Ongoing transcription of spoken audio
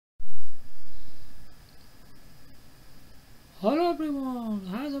Hello everyone,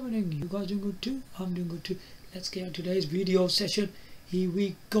 how's everything? You guys doing good too? I'm doing good too. Let's get on today's video session. Here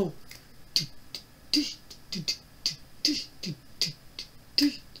we go.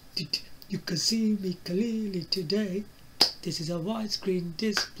 You can see me clearly today. This is a widescreen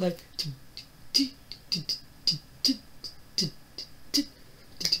display.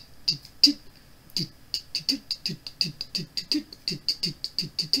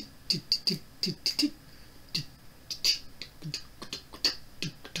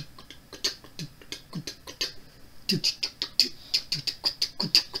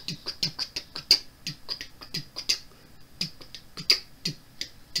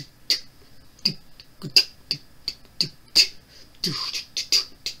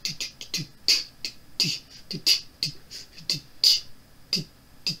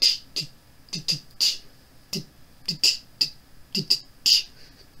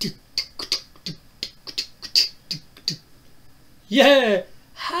 Yeah,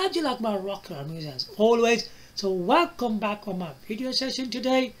 how do you like my rock music as always? So welcome back on my video session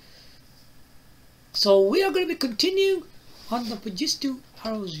today. So we are going to be continuing on the Fujitsu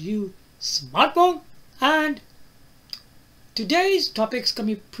Arrows U smartphone, and today's topics can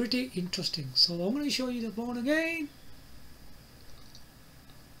be pretty interesting. So I'm going to show you the phone again.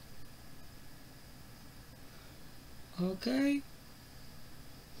 Okay.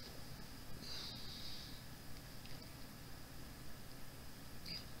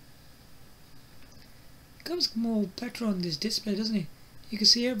 Becomes more better on this display, doesn't it? You can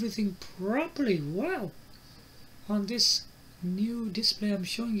see everything properly. Wow, on this new display I'm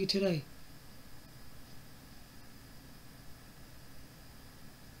showing you today.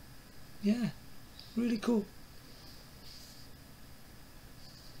 Yeah, really cool.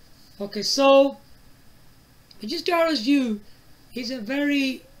 Okay, so Fujitsu Arrows U is a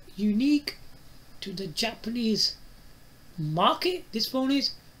very unique to the Japanese market. This phone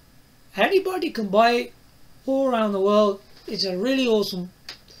is, anybody can buy it all around the world. It's a really awesome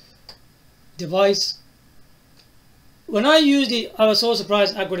device. When I used it, I was so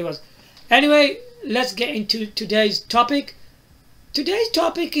surprised how good it was. Anyway, let's get into today's topic. Today's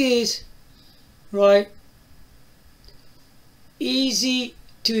topic is, right, easy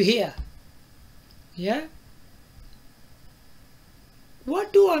to hear. Yeah?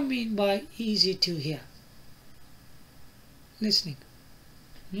 What do I mean by easy to hear? Listening.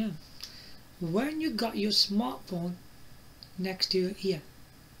 Yeah. When you got your smartphone next to your ear,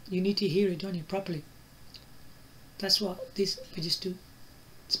 you need to hear it, don't you, properly. That's what this Fujitsu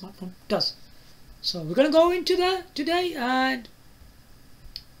smartphone does. So we're going to go into that today and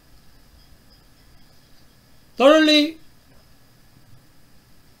thoroughly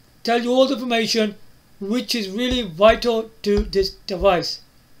tell you all the information which is really vital to this device.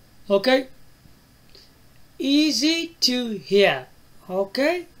 Okay? Easy to hear.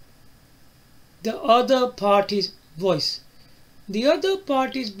 Okay? The other party's voice. The other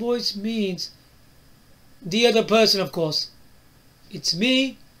party's voice means the other person, of course. It's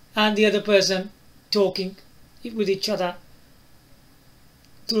me and the other person talking with each other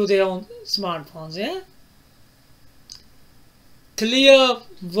through their own smartphones, yeah? Clear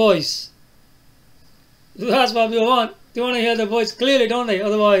voice. That's what we want. They want to hear the voice clearly, don't they?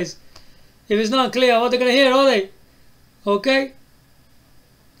 Otherwise, if it's not clear, what they're going to hear, are they? Okay?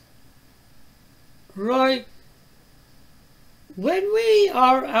 Right, when we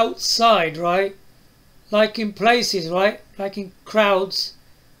are outside, right, like in places, right, like in crowds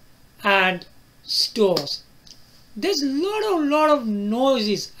and stores, there's a lot of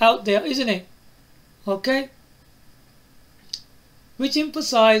noises out there, isn't it? Okay, which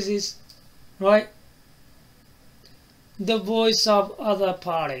emphasizes, right, the voice of other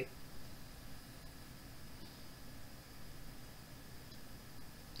party.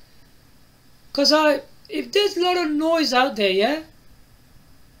 Because if there's a lot of noise out there, yeah,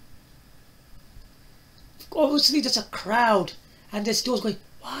 obviously there's a crowd and there's stores going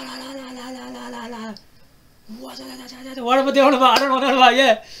whatever they're on about, I don't know what they're on about,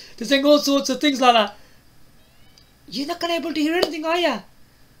 yeah, they're saying all sorts of things like that. You're not going to be able to hear anything, are you?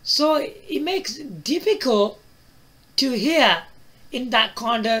 So it makes it difficult to hear in that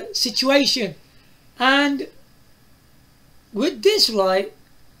kind of situation. And with this, right,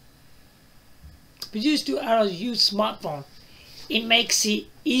 Fujitsu Arrows U smartphone, it makes it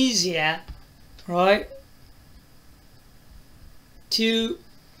easier, right, to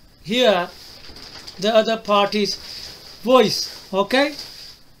hear the other party's voice. Okay?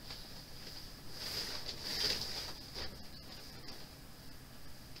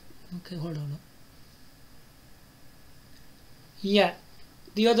 Okay, hold on. Yeah,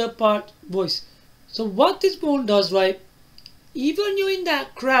 the other part voice. So what this phone does, right, even you're in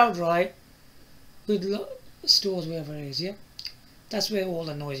that crowd, right, with stores, wherever it is, yeah, that's where all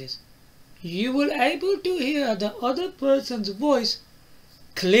the noise is, you will able to hear the other person's voice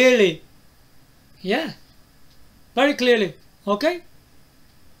clearly. Yeah, very clearly. Okay.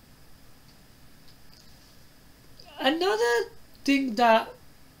 Another thing that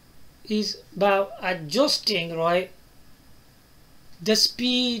is about adjusting, right, the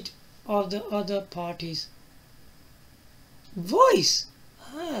speed of the other party's voice.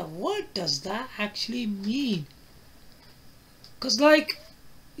 What does that actually mean? Because, like,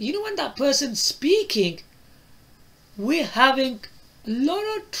 you know, when that person's speaking, we're having a lot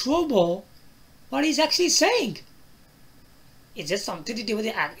of trouble what he's actually saying. Is it something to do with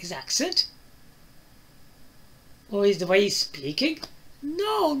his accent? Or is the way he's speaking?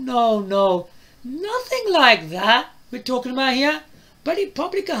 No, no, no. Nothing like that we're talking about here. But it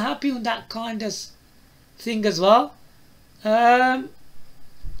probably can happen with that kind of thing as well.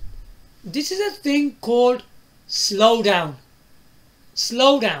 This is a thing called slowdown.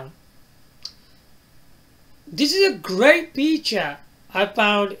 Slowdown. This is a great feature I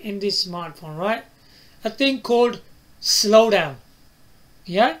found in this smartphone, right? A thing called slowdown.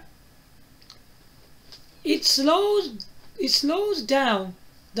 Yeah? It slows down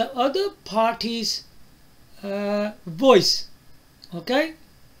the other party's voice. Okay?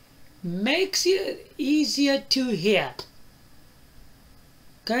 Makes it easier to hear.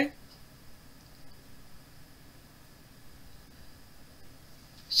 Okay?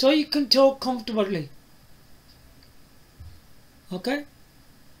 So you can talk comfortably. Okay?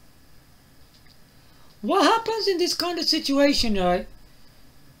 What happens in this kind of situation, right?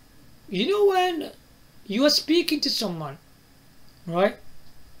 You know, when you are speaking to someone, right?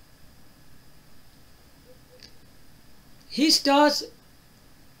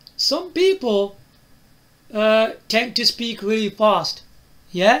 Some people tend to speak really fast,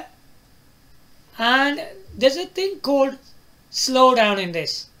 yeah? And there's a thing called slowdown in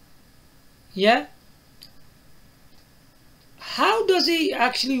this, yeah? How does it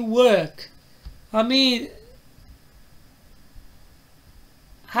actually work? I mean,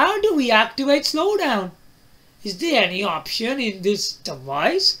 how do we activate slowdown? Is there any option in this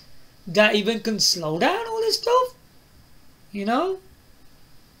device that even can slow down all this stuff? You know?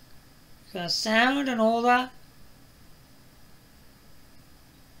 The sound and all that.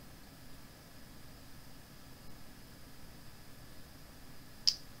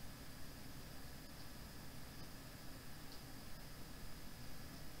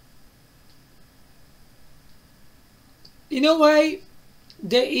 In a way,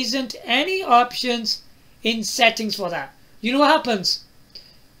 there isn't any options in settings for that. You know what happens?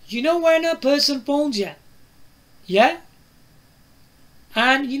 You know when a person phones you, yeah?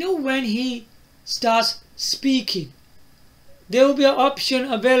 And you know when he starts speaking, there will be an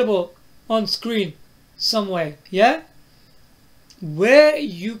option available on screen somewhere, yeah? Where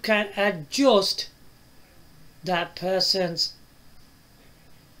you can adjust that person's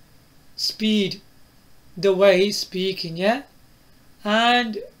speed, the way he's speaking, yeah?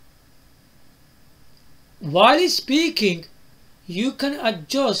 And while he's speaking, you can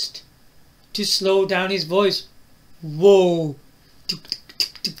adjust to slow down his voice. Whoa.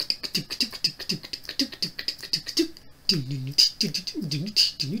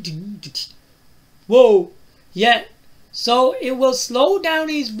 Whoa. Yeah. So it will slow down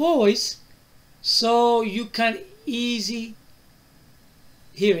his voice so you can easy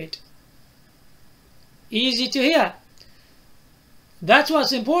hear it. Easy to hear. That's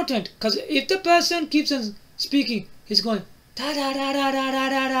what's important, because if the person keeps on speaking, he's going da da da da da da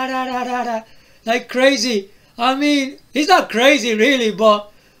da da da da da like crazy. I mean, he's not crazy really,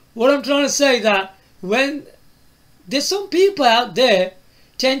 but what I'm trying to say that when there's some people out there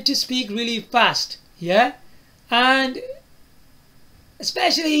tend to speak really fast, yeah, and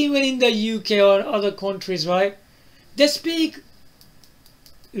especially even in the UK or other countries, right? They speak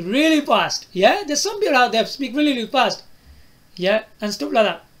really fast, yeah. There's some people out there speak really, really fast, yeah, and stuff like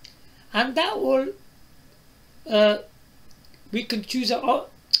that. And that will we can choose a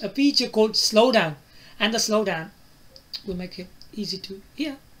feature called slowdown, and the slowdown will make it easy to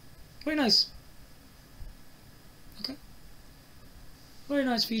hear. Very nice. Okay, very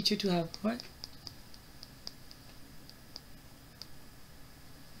nice feature to have, right?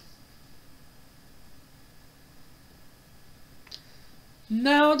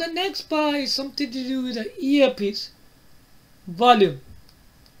 Now the next part is something to do with the earpiece volume.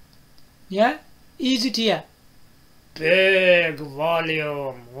 Yeah, easy to hear. Big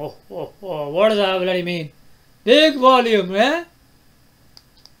volume. What does that bloody mean? Big volume, yeah?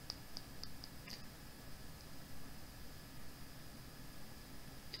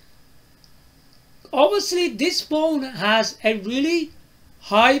 obviously this phone has a really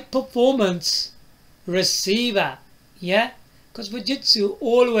high performance receiver, yeah, because Fujitsu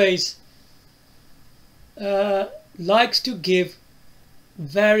always likes to give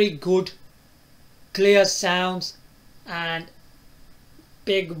very good clear sounds and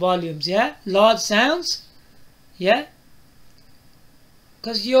big volumes, yeah, large sounds, yeah,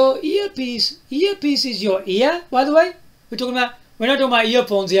 because your earpiece is your ear, by the way. We're not talking about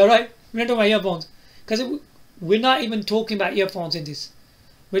earphones here, right? We're not talking about earphones, because we're not even talking about earphones in this.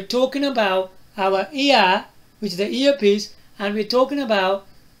 We're talking about our ear, which is the earpiece, and we're talking about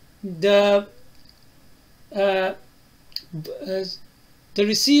the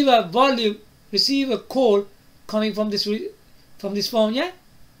receiver volume, receiver call coming from this phone, yeah.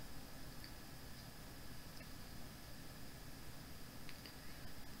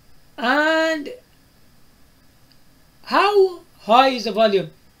 And how high is the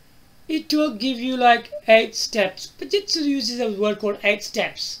volume? It will give you like 8 steps. Fujitsu uses a word called 8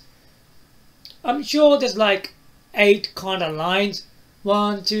 steps. I'm sure there's like 8 kind of lines.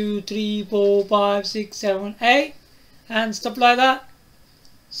 1, 2, 3, 4, 5, 6, 7, 8 and stuff like that.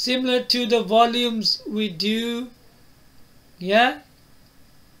 Similar to the volumes we do. Yeah.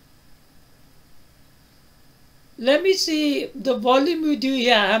 Let me see the volume we do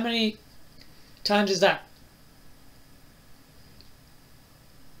here. How many times is that?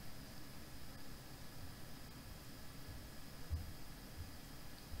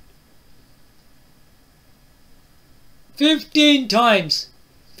 "15 times.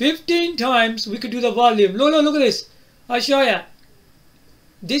 15 times we could do the volume. Look at this. I'll show you.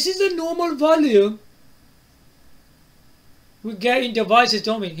 This is the normal volume we get in devices,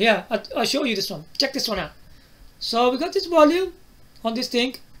 don't we? Here, I'll show you this one. Check this one out. So we got this volume on this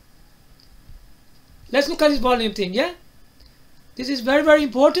thing. Let's look at this volume thing, yeah? This is very, very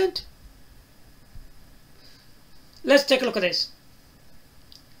important. Let's take a look at this.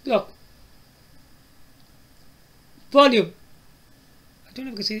 Look. Volume. I don't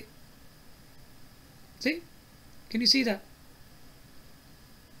know if you can see it. See? Can you see that?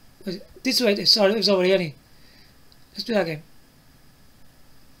 This way. Sorry, it was over here. Let's do that again.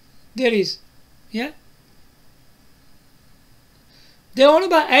 There it is. Yeah? They're on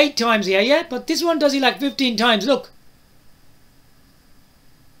about 8 times here, yeah? But this one does it like 15 times. Look.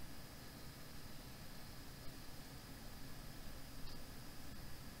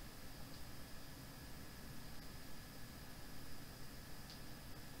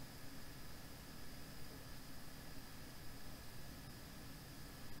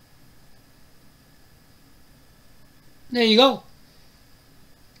 There you go.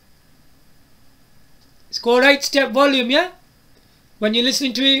 It's called 8-step volume, yeah? When you're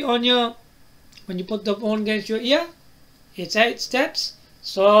listening to it on your, when you put the phone against your ear, it's 8 steps.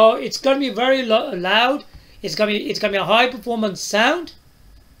 So it's gonna be very loud. It's gonna be a high performance sound.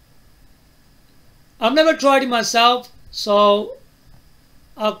 I've never tried it myself, so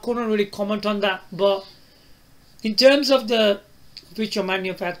I couldn't really comment on that. But in terms of the official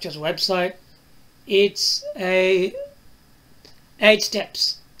manufacturer's website, it's a 8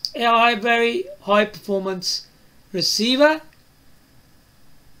 steps. A very high performance receiver.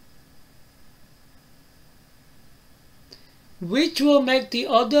 Which will make the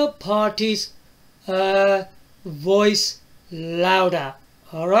other party's voice louder.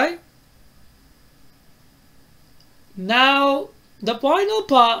 Alright? Now, the final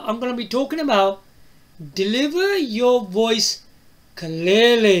part I'm going to be talking about, deliver your voice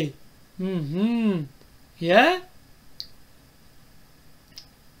clearly. Yeah?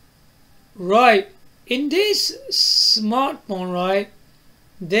 Right. In this smartphone, right,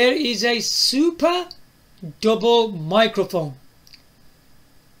 there is a super double microphone.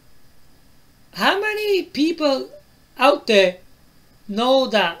 How many people out there know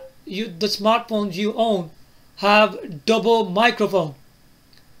that the smartphones you own have double microphone?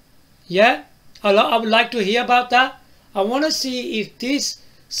 Yeah, I would like to hear about that. I want to see if this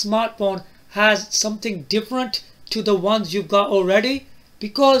smartphone has something different to the ones you've got already,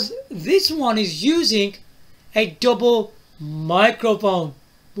 because this one is using a double microphone.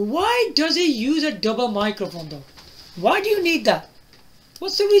 Why does it use a double microphone though? Why do you need that?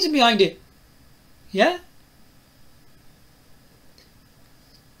 What's the reason behind it? Yeah?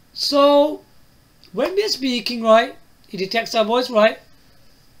 So when we're speaking, right, it detects our voice, right?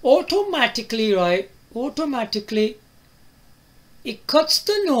 Automatically, right? Automatically it cuts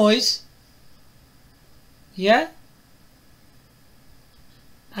the noise, yeah?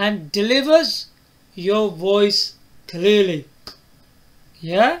 And delivers your voice clearly.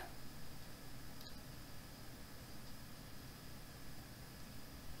 Yeah?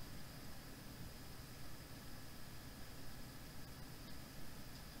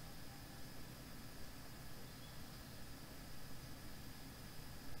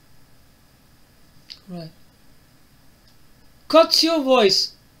 Right. Cuts your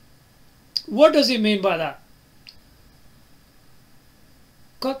voice. What does he mean by that?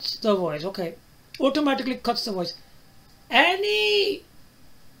 Cuts the voice. Okay. Automatically cuts the voice. Any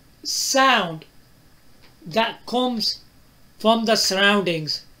sound that comes from the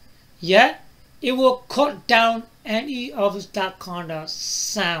surroundings, yeah, it will cut down any of that kind of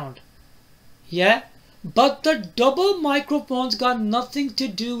sound, yeah. But the double microphones got nothing to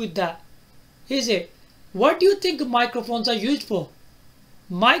do with that, is it? What do you think microphones are used for?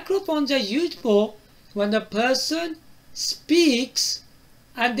 Microphones are used for when the person speaks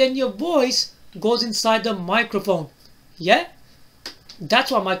and then your voice goes inside the microphone, yeah.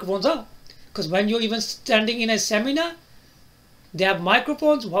 That's what microphones are. Because when you're even standing in a seminar, they have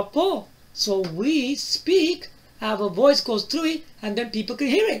microphones. What for? So we speak, our voice goes through it, and then people can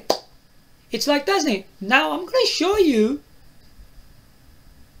hear it. It's like that, isn't it? Now I'm going to show you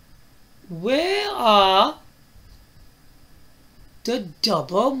where are the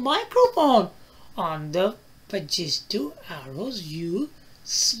double microphone on the Fujitsu Arrows U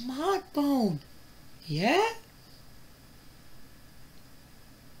smartphone. Yeah?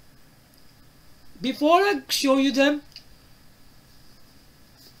 Before I show you them,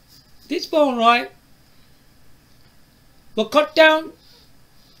 this phone, right, will cut down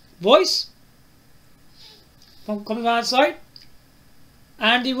voice from coming from outside,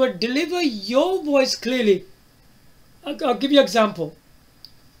 and it will deliver your voice clearly. I'll give you an example.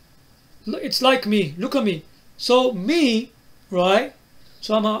 It's like me. Look at me. So me, right?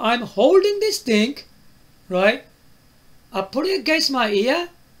 So I'm holding this thing, right? I put it against my ear,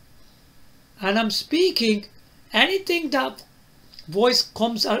 and I'm speaking. Anything that voice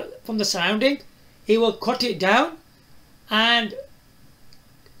comes out from the surrounding, it will cut it down, and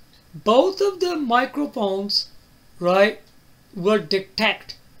both of the microphones, right, will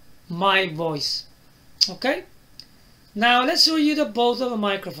detect my voice. Okay. Now let's show you the both of the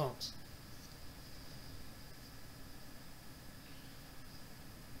microphones.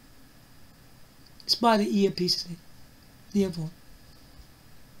 It's by the earpiece, the earphone.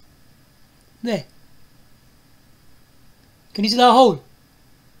 There. Can you see that hole?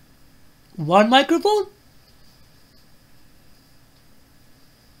 One microphone.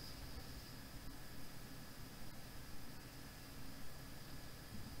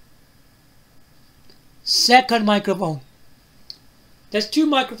 Second microphone. There's two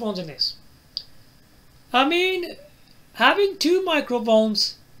microphones in this. I mean, having two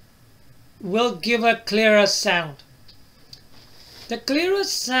microphones will give a clearer sound. The clearer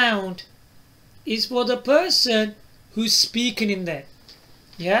sound is for the person who's speaking in there,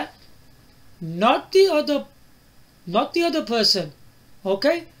 yeah, not the other person,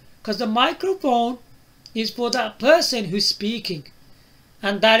 okay? Because the microphone is for that person who's speaking,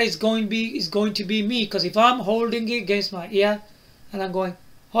 and that is going to be me. Because if I'm holding it against my ear and I'm going,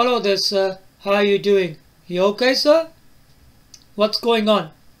 "Hello there, sir. How are you doing? You okay, sir? What's going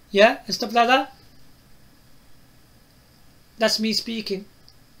on?" Yeah, and stuff like that. That's me speaking.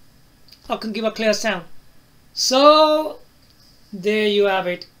 I can give a clear sound. So there you have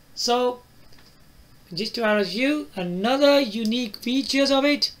it. So Fujitsu Arrows U, another unique features of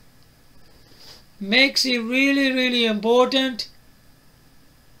it, makes it really important.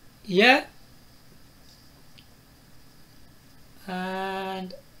 Yeah.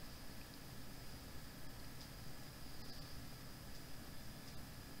 And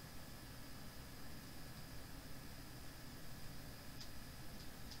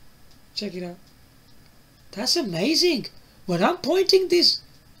check it out. That's amazing. When I'm pointing this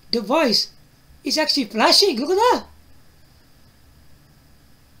device, it's actually flashing. Look at that.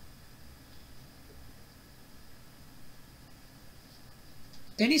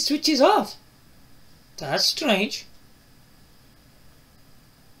 Then it switches off. That's strange.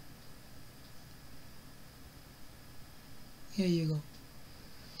 Here you go.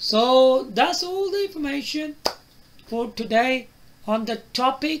 So that's all the information for today on the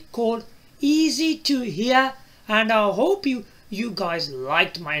topic called easy to hear, and I hope you guys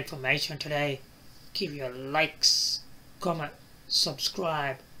liked my information today. Give your likes, comment,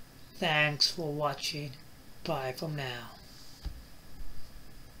 subscribe. Thanks for watching. Bye from now.